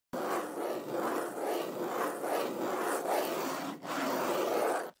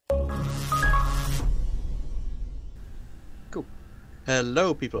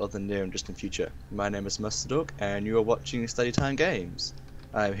Hello, people of the near and distant future. My name is MustardOrc, and you are watching StudyTimeGames.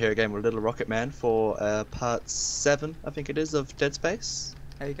 I'm here again with Little Rocket Man for part 7, I think it is, of Dead Space.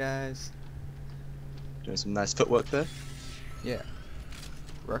 Hey guys. Doing some nice footwork there. Yeah.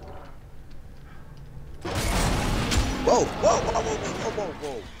 Rock. Whoa! Whoa! Whoa! Whoa! Whoa! Whoa!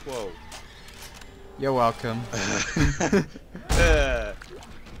 Whoa! Whoa! You're welcome.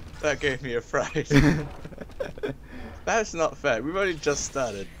 That gave me a fright. That's not fair. We've only just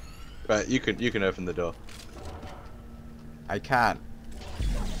started. Right, you can open the door. I can't.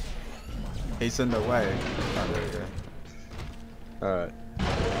 He's in the way. Oh, there we go. Alright.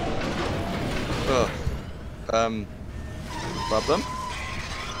 Oh. Problem?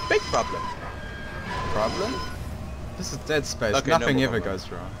 Big problem. Problem? This is Dead Space. Okay, Nothing no ever problem. goes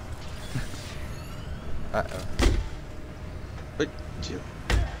wrong. Uh-oh. Wait, you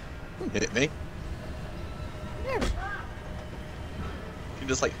hit me? Yeah. You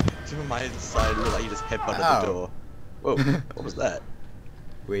just like, from my side, look like you just headbutted the door. Whoa, what was that?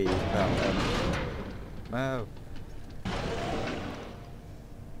 We found them.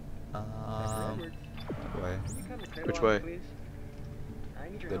 Oh. Way. Which way?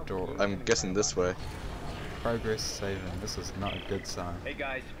 The door. I'm guessing this way. Progress saving. This is not a good sign. Hey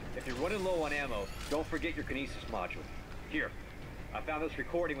guys, if you're running low on ammo, don't forget your kinesis module. Here, I found this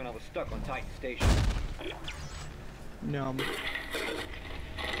recording when I was stuck on Titan Station. No.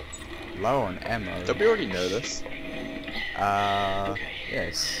 Low on ammo. Don't we already know this?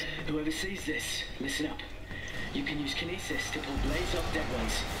 Yes. Whoever sees this, listen up. You can use kinesis to pull blades off dead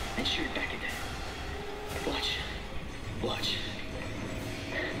ones and shoot it back at them. Watch. Watch.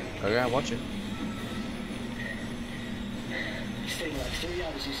 Okay, I'm watching. Stayed like 3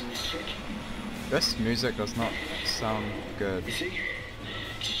 hours using this trick. This music does not sound good. You see?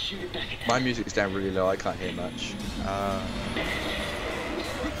 Just shoot it back at them. My music's down really low, I can't hear much.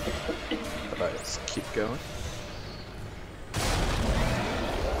 Alright, let's keep going.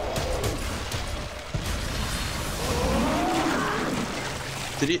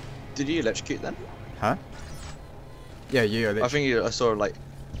 Did he electrocute them? Huh? Yeah, you. I think I saw like,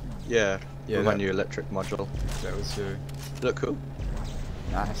 yeah, Yeah, my that- new electric module. That was you. Look cool.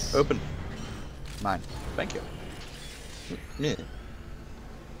 Nice. Open. Mine. Thank you. Yeah.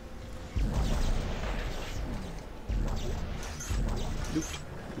 Loot.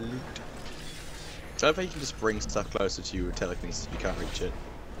 Loot. So I think you can just bring stuff closer to you with telekinesis if you can't reach it.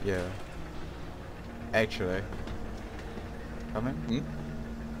 Yeah. Actually. Coming?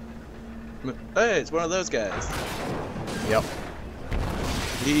 Hmm? Hey, it's one of those guys. Yep.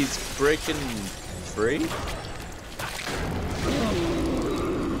 He's breaking free?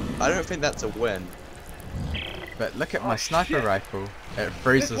 I don't think that's a win. But look at my sniper rifle. It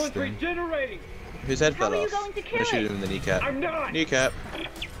freezes This one's them. regenerating! His head How fell are you off. going to I'm kill gonna shoot it? him in the kneecap. I'm not! Kneecap.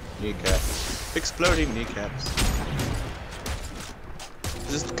 Kneecap. Exploding kneecaps.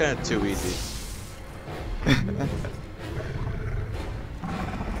 This is kind of too easy.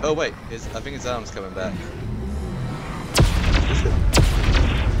 Oh wait, I think his arm's coming back.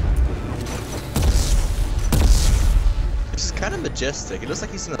 This is kind of majestic. It looks like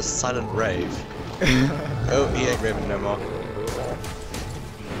he's in a silent rave. Oh, he ain't raving no more.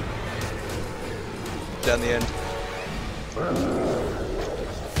 Down the end.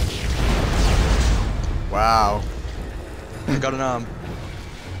 Wow. Got an arm.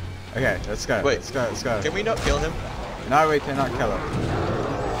 Okay, let's go. Wait. Let's go. Let's go. Can we not kill him? No, we cannot kill him.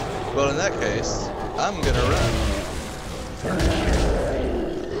 Well, in that case, I'm gonna run.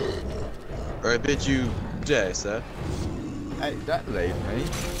 Or I bid you day, sir. Hey, don't leave me.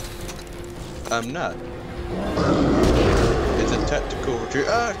 I'm not. It's a tactical retreat.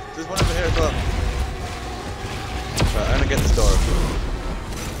 Ah, there's one over here as well. Right, I'm gonna get this door open.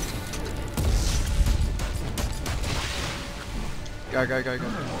 Go, go, go, go.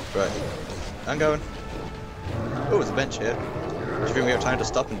 Right, I'm going. Oh, there's a bench here. Do you think we have time to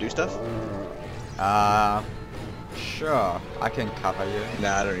stop and do stuff? Sure. I can cover you.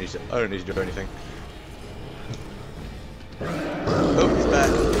 Nah, I don't need to. I don't need to do anything. Oh, he's back.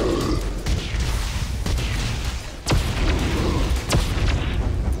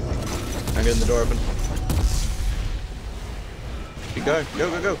 I'm getting the door open. Keep going. Go,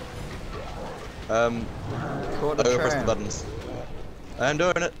 go, go. Caught the Press the train. buttons. I'm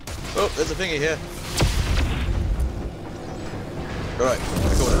doing it. Oh, there's a thingy here. Alright, I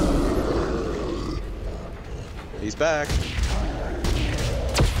caught it. He's back.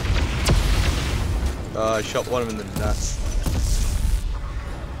 Oh, I shot one of them in the nuts.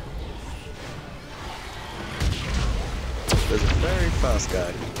 There's a very fast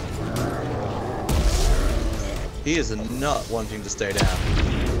guy. He is not wanting to stay down.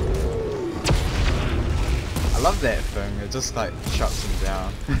 I love that thing. It just like shuts him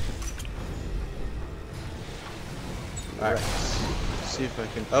down. Alright. See if I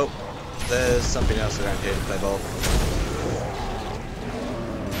can. Oh, there's something else around here to play ball.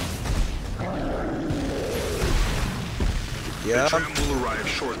 Yeah. The tram will arrive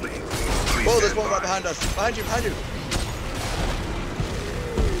shortly. Please Oh, there's stand one by. right behind us. Behind you, behind you.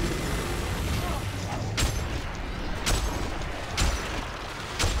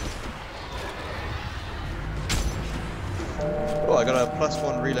 Oh, I got a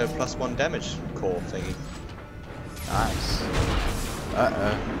 +1 reload, +1 damage core thingy. Nice.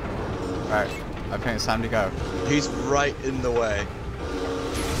 Uh-oh. Right, I think it's time to go. He's right in the way.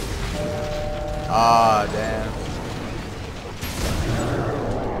 Ah, damn.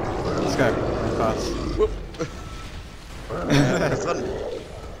 Let's go. Fast. This one,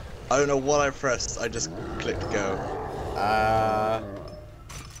 I don't know what I pressed, I just clicked go.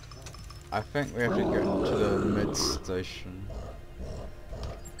 I think we have to go to the mid station.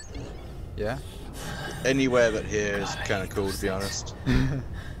 Yeah? Anywhere but here is kind of cool, to be honest.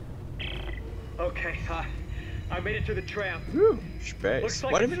 Okay, I made it to the tram. Space. Looks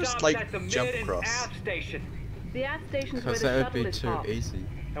like Why it didn't we just stopped like at the jump mid and across? Av station. The app station's where Because the that would shuttle be is too parked. easy.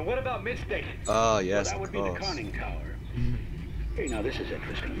 And what about mid station? Oh yes, That of would be the course. conning tower. Hey, now this is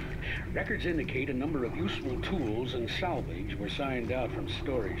interesting. Records indicate a number of useful tools and salvage were signed out from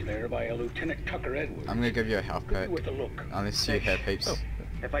storage there by a Lieutenant Tucker Edwards. I'm gonna give you a health Could pack. be worth a look. Unless you have heaps. Oh.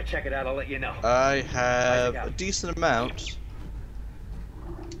 If I check it out, I'll let you know. I have a decent amount.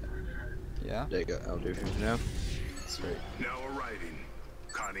 Yeah? There you go. I'll do it for you now. Sweet. Now arriving.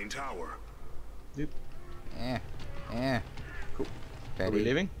 Conning tower. Yeah. Yeah. Cool. Are Ready? we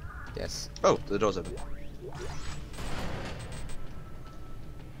leaving? Yes. Oh, the door's open.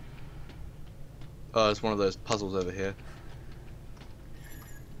 Oh, it's one of those puzzles over here,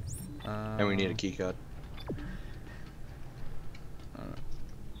 and we need a key card.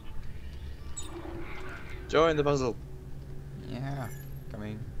 Join the puzzle. Yeah.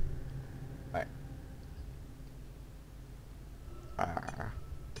 Coming. Right.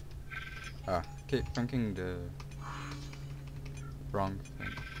 Keep thinking the wrong thing.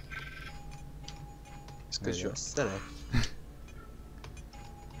 It's There because you you're go. silly.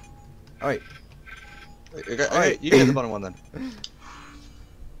 Oh wait. Okay, you get the bottom one then.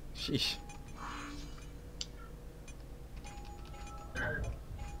 Sheesh.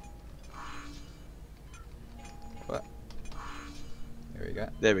 What? There we go.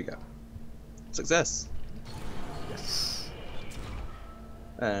 There we go. Success. Yes.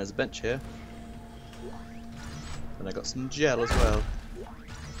 And there's a bench here. And I got some gel as well.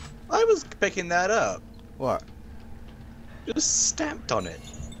 I was picking that up. What? Just stamped on it.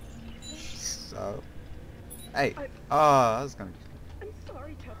 So. Hey. Oh, I was gonna. I'm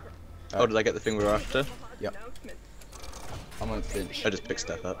sorry, Tucker. Oh, did I get the thing we were after? Yep. I'm on the bench. I just picked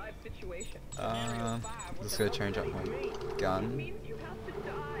stuff up. Just gonna change up my gun.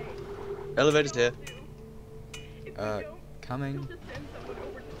 Elevator's here. Coming.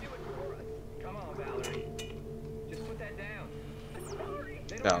 Come on, Valerie. Just put that down.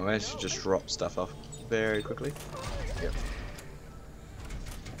 Yeah, I managed to just drop stuff off very quickly. Yep.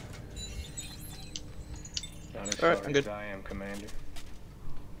 Not as Alright, far I'm good. as I am, Commander.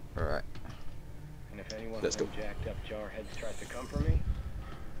 Alright. And if anyone Let's from go. jacked up jarheads tries to come for me,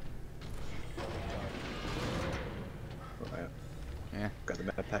 Right, Yeah. got the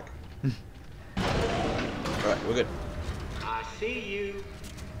med pack. Alright, we're good. I see you.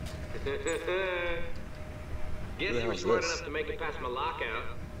 Guess the you hell were is smart this? enough to make it past my lockout.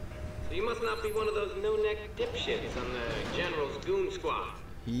 So you must not be one of those no-neck dipshits on the General's goon squad.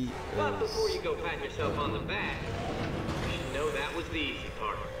 He But before is. you go patting yourself on the back, you should know that was the easy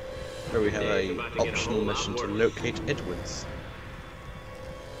part. Here we have Today's a about to get a optional whole lot mission to worse. locate Edwards.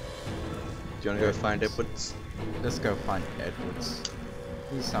 Do you want to go find Edwards? Let's go find Edwards.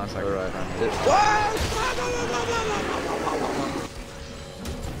 He sounds like. Alright.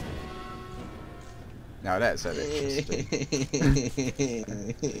 Now that's interesting.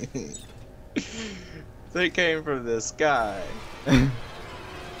 They came from the sky.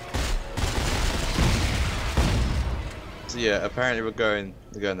 So yeah, apparently we're going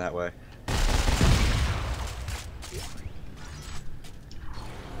that way.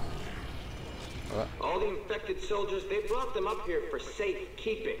 All the infected soldiers, they brought them up here for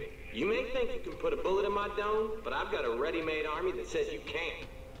safekeeping. You may think you can put a bullet in my dome, but I've got a ready-made army that says you can't.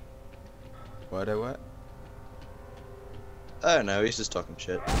 What? I don't know, he's just talking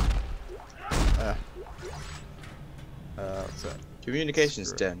shit. What's that? Communications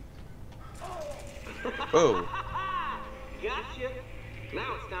Screw it. den. Oh, gotcha.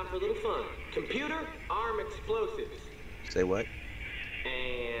 Now it's time for a little fun. Computer, arm explosives. Say what?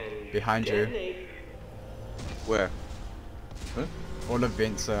 And Behind you. detonate. Where? Huh? All the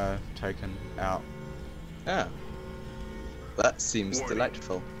vents are taken out. Ah. That seems Warning.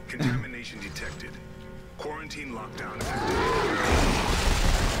 delightful. Contamination detected. Quarantine lockdown activated.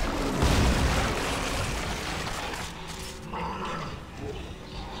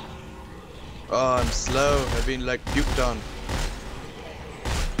 Oh, I'm slow. I've been like puked on.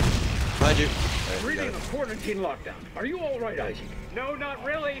 Behind you. There, you got Reading it. a quarantine lockdown. Are you all right, Isaac? No, not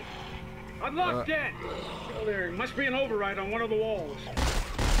really. I'm locked in. Well, there must be an override on one of the walls.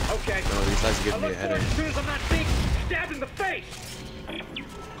 Okay. Oh, these guys are I giving me a look for it headache. as soon as I'm not being stabbed in the face.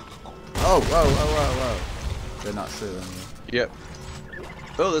 Oh, whoa, whoa, whoa, whoa. They're not seeing me. Yep.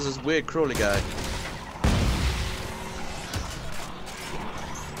 Oh, there's this weird crawly guy.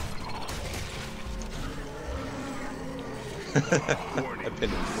 Warning. I've been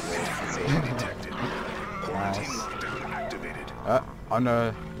into the wall. Contamination detected. Quarantine Nice. lockdown activated. On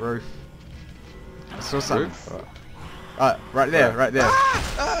the roof. I saw something. Roof? Right there, Where? right there.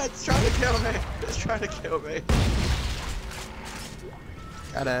 Ah, it's trying to kill me. It's trying to kill me.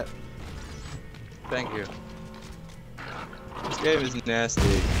 Got it. Thank you. This game is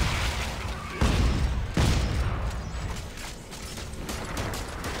nasty.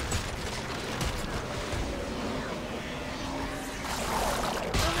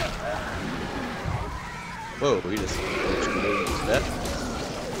 Whoa, we just exploded to that.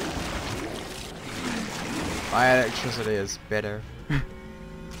 My electricity is better.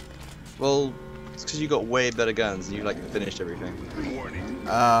 Well, it's because you got way better guns and you like finished everything. Warning.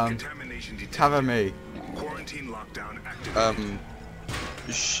 Um, Contamination detected. cover me. Quarantine lockdown activated.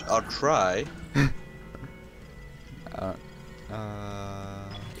 I'll try.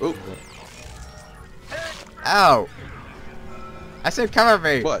 Oh, Ow! I said cover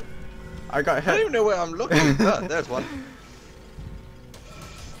me! what? I got I don't hit. even know where I'm looking. Oh, there's one.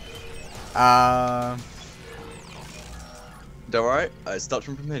 Don't worry, I stopped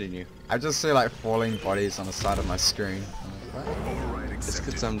him from hitting you. I just see like falling bodies on the side of my screen. Override It's accepted.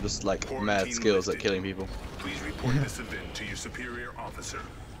 because I'm just like mad Quarantine skills at lifted. killing people. Please report this event to your superior officer.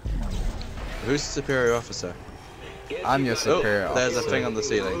 Who's the superior officer? I'm your superior Oh, there's a officer. thing on the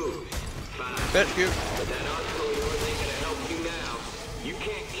ceiling. Fetch you. But that article of yours ain't gonna help you now. You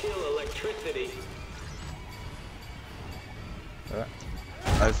can't kill electricity.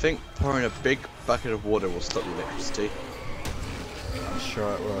 I think pouring a big bucket of water will stop the electricity. I'm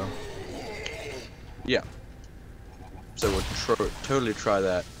sure it will. Yeah. So we'll totally try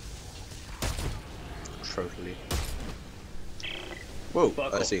that. Totally. Whoa, I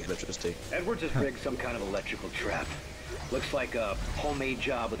Buckle. see electricity. Edwards has rigged some kind of electrical trap. Looks like a homemade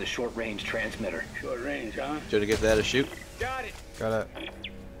job with a short-range transmitter. Short range, huh? Do you want to give that a shoot? Got it. Got it.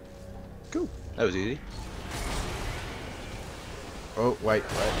 Cool. That was easy. Oh, wait.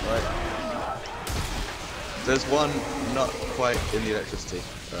 There's one not quite in the electricity.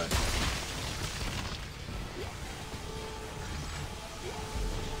 Alright.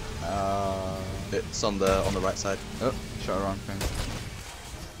 It's on the right side. Oh, shot the wrong thing.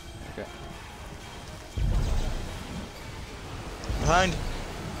 Okay. Behind!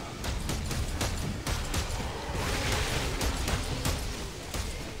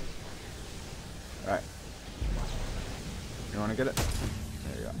 Alright. You wanna get it?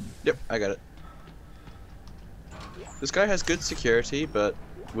 There you go. Yep, I got it. This guy has good security, but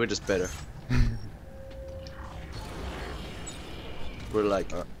we're just better. We're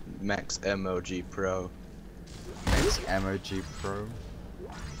like Max MOG Pro. Max MOG Pro.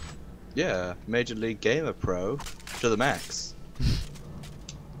 Yeah, Major League Gamer Pro to the max.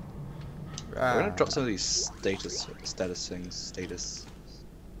 We're gonna drop some of these status things. Status.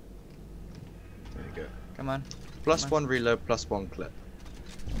 There you go. Come on. Plus one reload, plus one clip.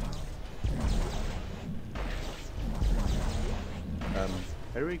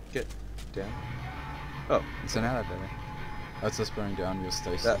 How do we get down? Oh, It's an elevator. That's just burning down your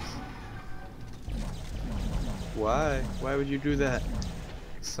stasis. That- why? Why would you do that?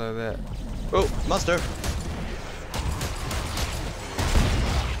 So that. Oh, monster!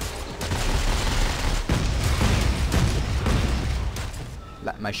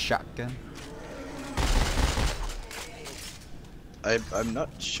 Like my shotgun. I'm not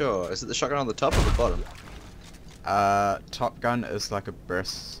sure. Is it the shotgun on the top or the bottom? Top gun is like a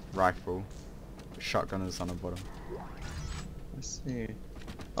burst rifle. Shotgun is on the bottom. Let's see.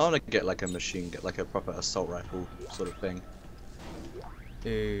 I want to get like a machine, get like a proper assault rifle sort of thing.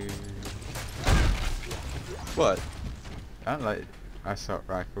 Ew. What? I don't like assault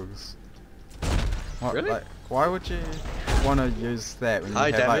rifles. What, Really? Like, why would you? want to use that when you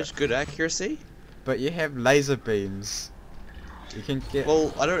High have damage, like, good accuracy. but you have laser beams. You can get.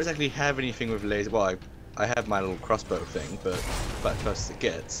 Well, I don't exactly have anything with laser. Well, I have my little crossbow thing, but about as close as it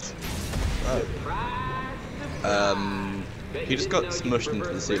gets. He just got smushed into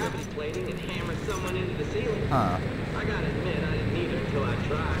the ceiling. Huh. I gotta admit, I didn't either until I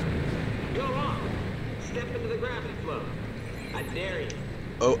tried. Go on. Step into the gravity flow. I dare you.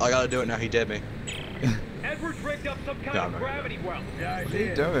 Oh, I gotta do it now. He dared me. Edwards rigged up some kind No, of no. gravity well. Yeah, I What are you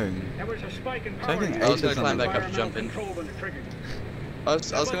did. doing? There was a spike in power. Taking I was gonna ages climb on back the up to jump in. Controlled on the trigger. I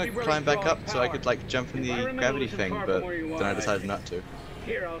was gonna climb back up so I could like jump in the gravity thing, but then I decided not to.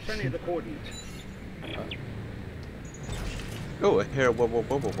 Here, I'll send you the coordinates. Oh, here, whoop, whoop,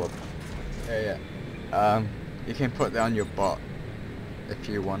 whoop, whoop, whoop. Yeah, yeah. You can put that on your bot if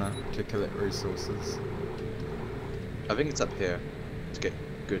you wanna to collect resources. I think it's up here to get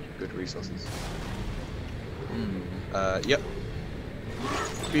good resources. Yep.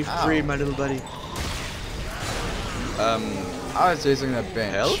 Be free, my little buddy. I was using the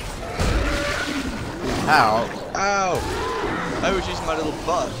bench. Help? Ow. Ow! I was using my little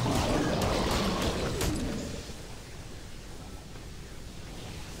butt.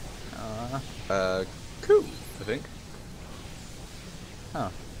 Cool, I think. Huh.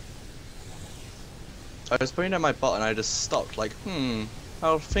 I was putting down my butt and I just stopped, like,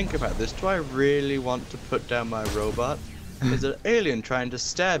 I'll think about this. Do I really want to put down my robot? There's an alien trying to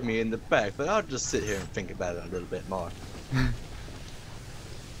stab me in the back, but I'll just sit here and think about it a little bit more.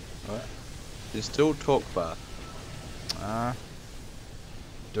 What? There's still talk bar.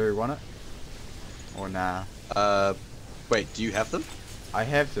 Do you want it? Or nah? Wait, do you have them? I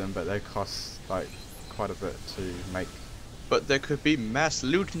have them, but they cost like quite a bit to make. But there could be mass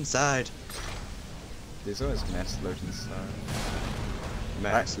loot inside. There's always mass loot inside.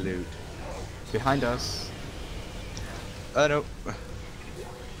 Mass loot. Behind us. Oh no.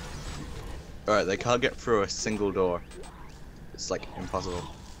 Alright, they can't get through a single door. It's like impossible.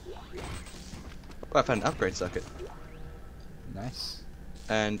 Oh, I found an upgrade circuit. Nice.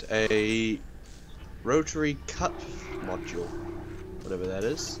 And a rotary cut module. Whatever that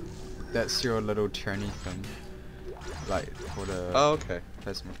is. That's your little turny thing. Like for the Oh, okay.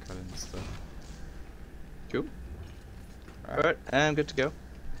 plasma cut and stuff. Cool. Alright, I'm good to go.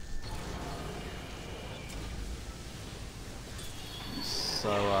 So,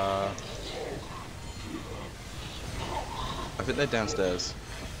 I think they're downstairs.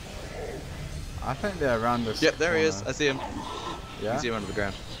 I think they're around this Yep, there he is. corner. I see him. Yeah? I see him under the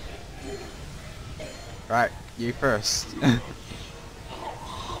ground. Right, you first.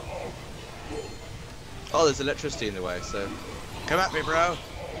 Oh, there's electricity in the way, so... Come at me, bro!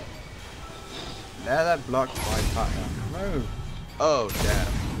 Now that blocked my partner. Move! Oh, damn.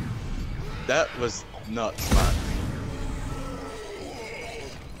 That was not smart.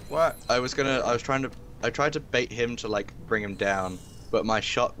 What? I tried to bait him to, like, bring him down, but my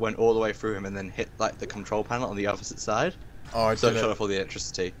shot went all the way through him and then hit, like, the control panel on the opposite side. Oh, So it did shut it? off all the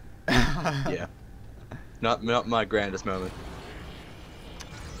electricity. Yeah. Not my grandest moment.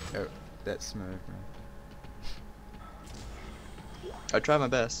 Oh, that's smooth, man. I tried my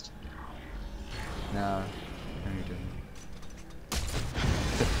best. No, you didn't.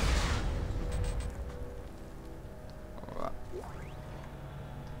 Alright.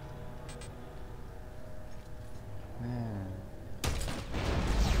 Man.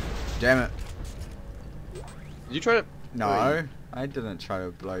 Damn it. Did you try to... No, I didn't try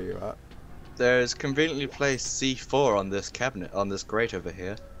to blow you up. There's conveniently placed C4 on this cabinet, on this grate over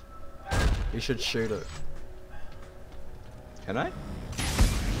here. You should shoot it. Can I?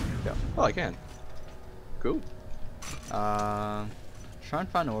 Yeah. Oh, I can. Cool. Try and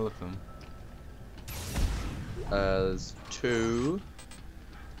find all of them. There's 2,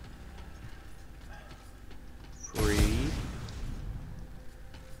 3. I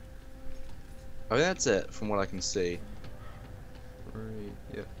think that's it from what I can see. 3,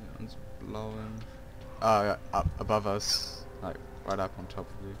 yep, that one's blowing. Oh, yeah, up above us. Like, right up on top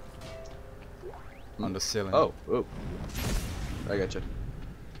of you. On the ceiling. Oh, I gotcha.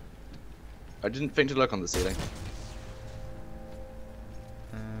 I didn't think to look on the ceiling.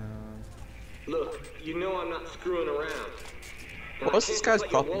 Look, you know I'm not screwing around. And What's I this can't guy's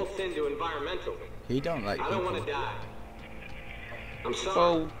put problem? your wolf into environmental. He don't like I don't want to people. die. I'm sorry.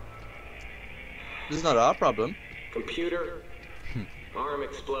 Well, this is not our problem. Computer, arm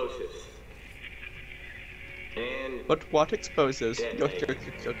explosives. And What explosives? Detonators.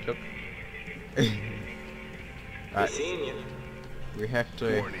 Yuck. Right, seeing you. we have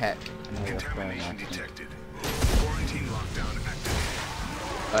to Warning. hack more Contamination phone. detected. Quarantine lockdown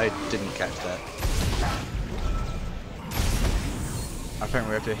activated. I didn't catch that. I think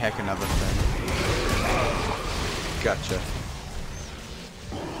we have to hack another thing. Gotcha.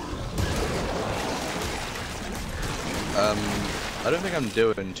 I don't think I'm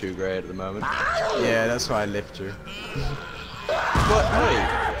doing too great at the moment. Yeah, that's why I left you. What?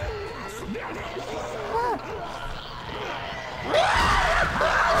 Hey!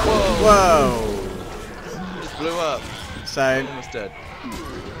 Whoa! Just blew up. So, Almost dead.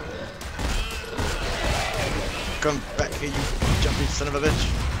 Come back here, you jumpy son of a bitch.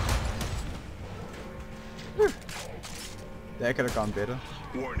 that could have gone better.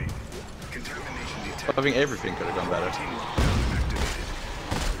 Warning. Contamination detected. I think everything could have gone better. Activated.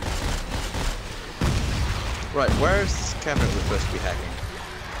 Right, where is this cabinet we're supposed to be hacking?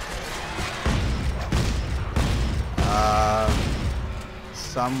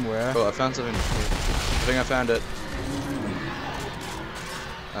 Somewhere. Oh, I found something. I think I found it.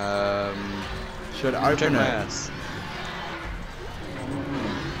 Should Check open my it. ass.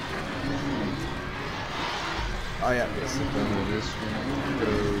 Oh yeah. Yes, this one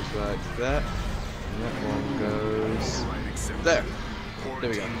goes like that. And that one goes there. There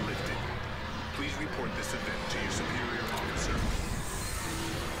we go. Quarantine lifted. Please report this event to your superior officer.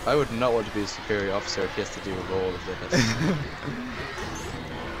 I would not want to be a superior officer if he has to deal with all of this.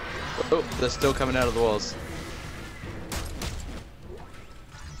 Oh, they're still coming out of the walls.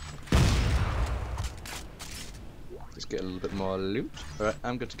 Just get a little bit more loot. Alright,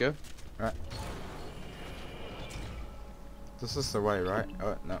 I'm good to go. Right. This is the way, right?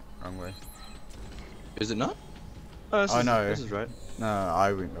 Oh no, wrong way. Is it not? Oh, this Oh, is, no. This is right. No,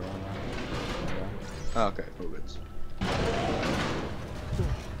 I went the wrong way. Oh, okay, all good.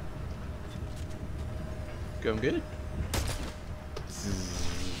 Going good?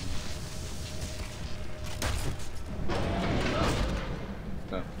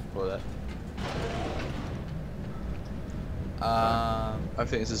 No, all that. I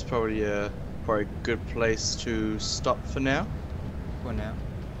think this is probably a good place to stop for now. For now.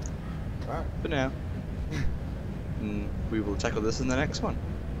 Right. For now. And we will tackle this in the next one.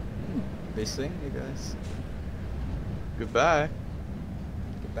 Best thing, you guys. Goodbye.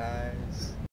 Goodbyes.